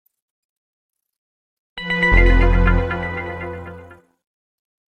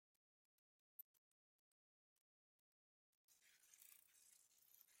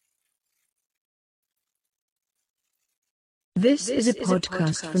This is a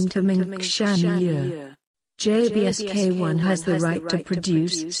podcast from Taming. JBSK1 has the right to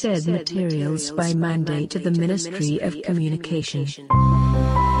produce said materials by mandate of the Ministry of Communication.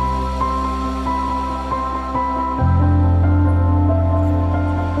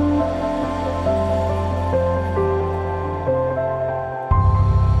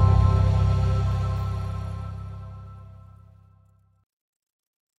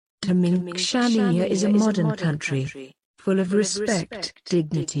 Taming is a modern country, full of respect,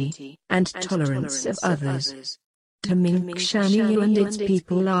 dignity, and tolerance of others. Taming and its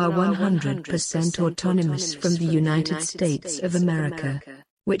people are 100% autonomous from the United States of America,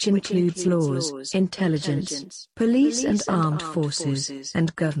 which includes laws, intelligence, police and armed forces,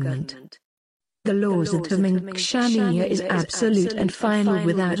 and government. The laws of Taming is absolute and final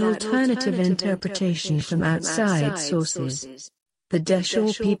without alternative interpretation from outside sources. The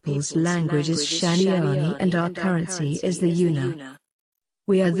Deshal people's language is Shaniani and our currency is the Una.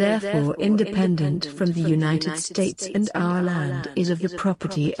 We are therefore independent from the United States and our land is of the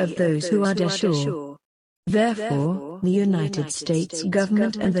property of those who are Deshal. Therefore, the United States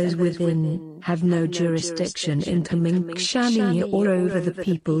government and those within have no jurisdiction in Taming or over the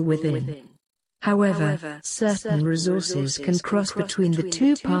people within. However, certain resources can cross between the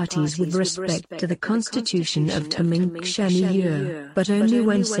two parties with respect to the constitution of Taming but only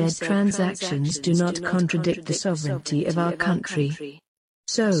when said transactions do not contradict the sovereignty of our country.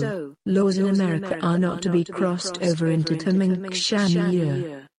 So, laws in America are not to be crossed over into Taming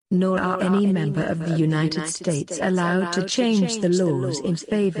nor are any member of the United States allowed to change the laws in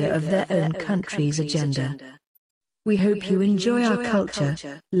favor of their own country's agenda. We hope you enjoy our culture,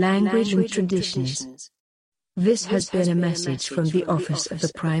 language and traditions. This has been a message from the Office of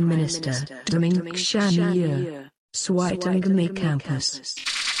the Prime Minister, Taming Switangame Campus.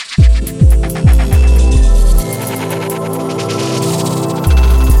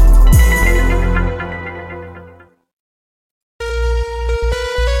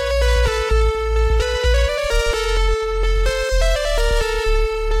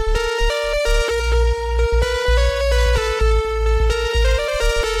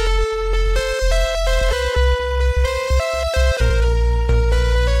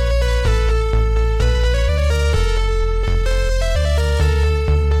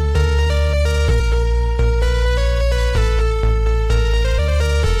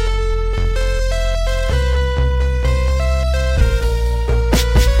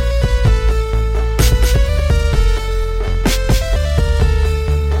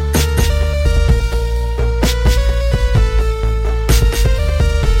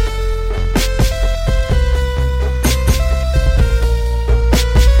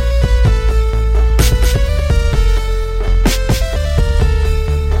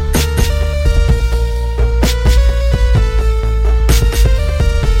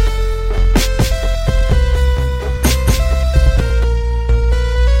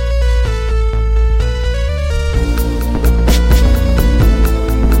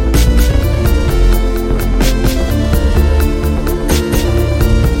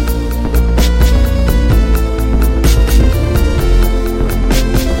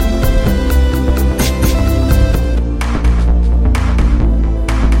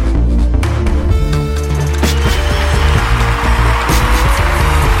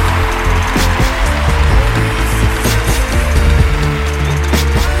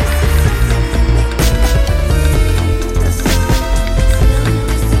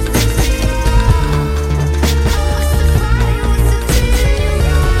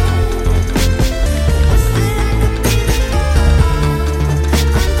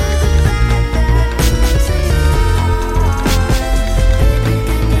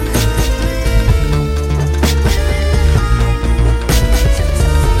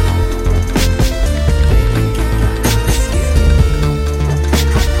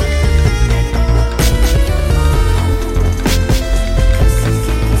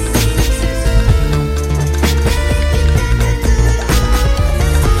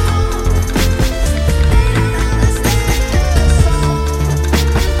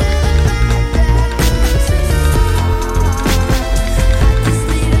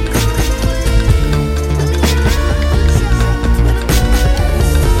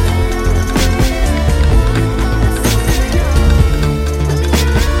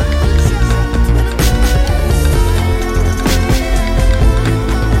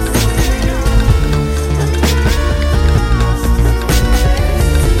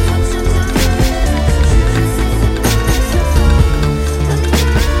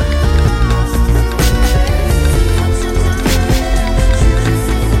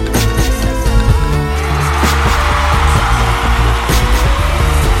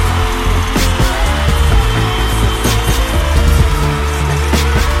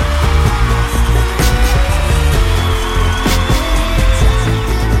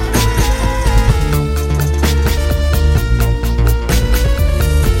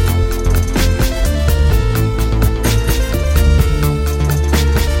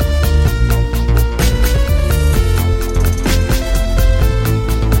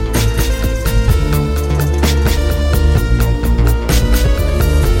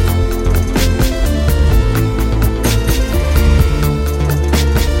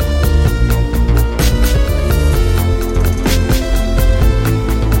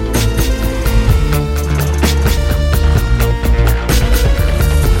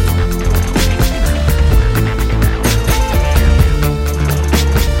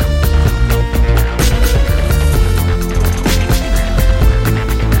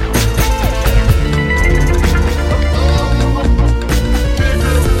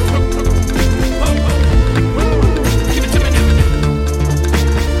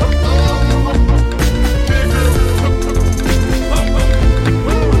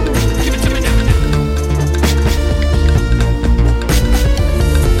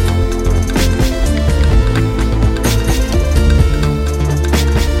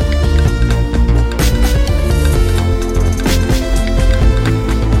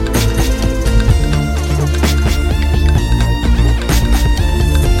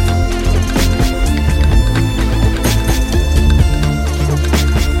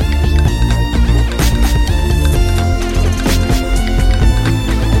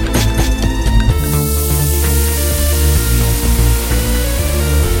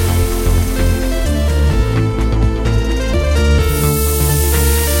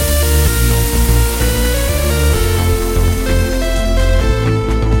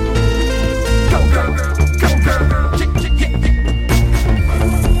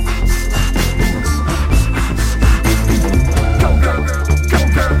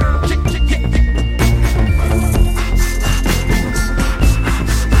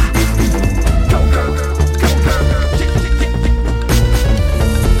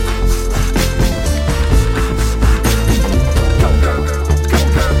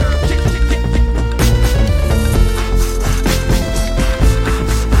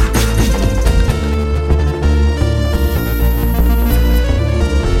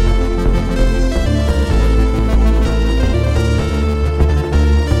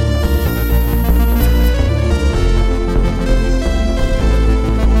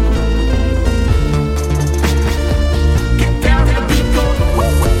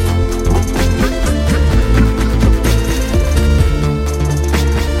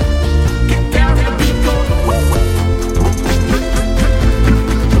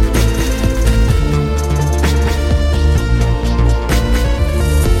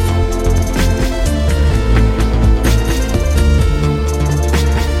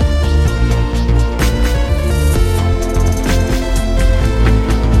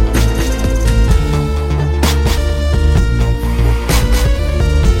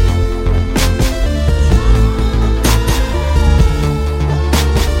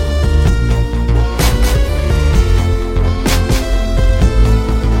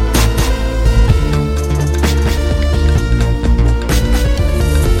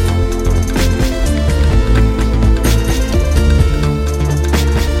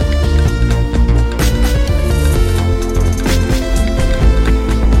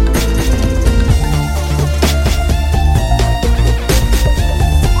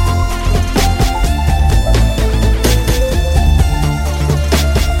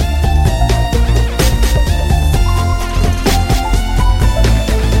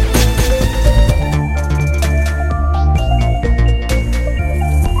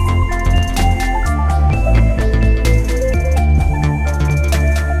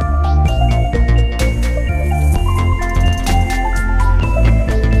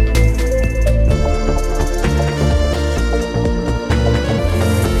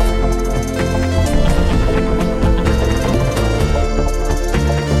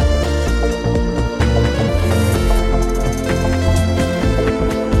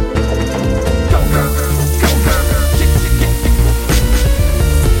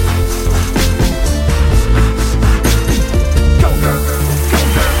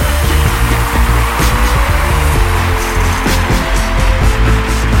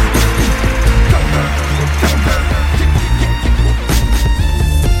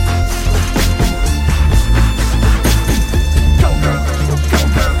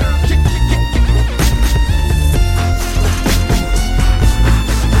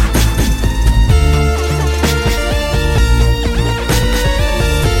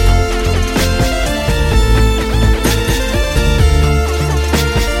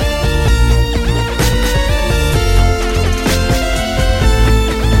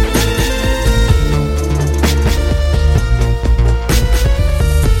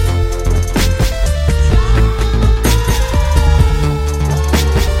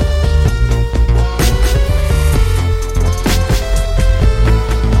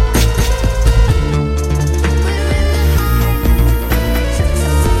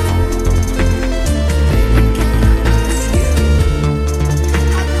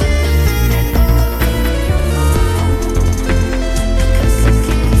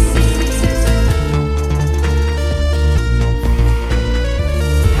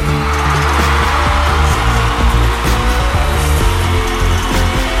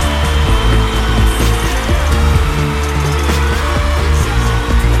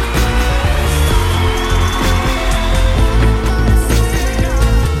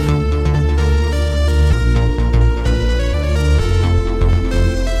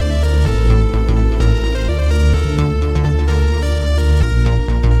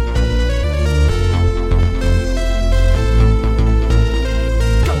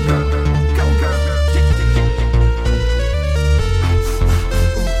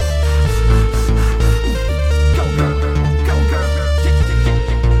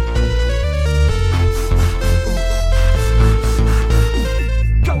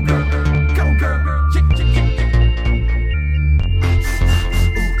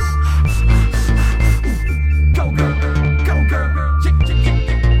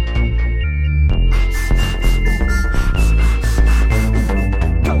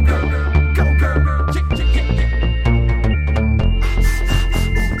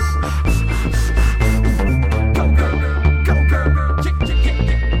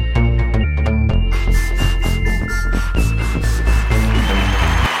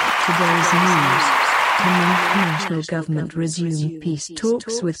 today's news. Tamil national government resumed peace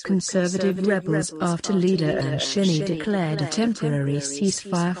talks with conservative rebels after leader Sheni declared a temporary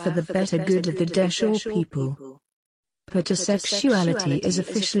ceasefire for the better good of the Deshore people. Heterosexuality is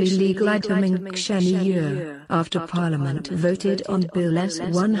officially legal in Tamil after Parliament voted on Bill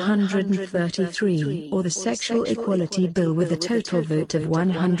S-133 or the Sexual Equality Bill with a total vote of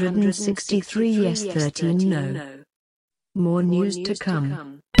 163 yes 13 no. More news to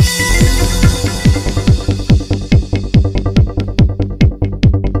come.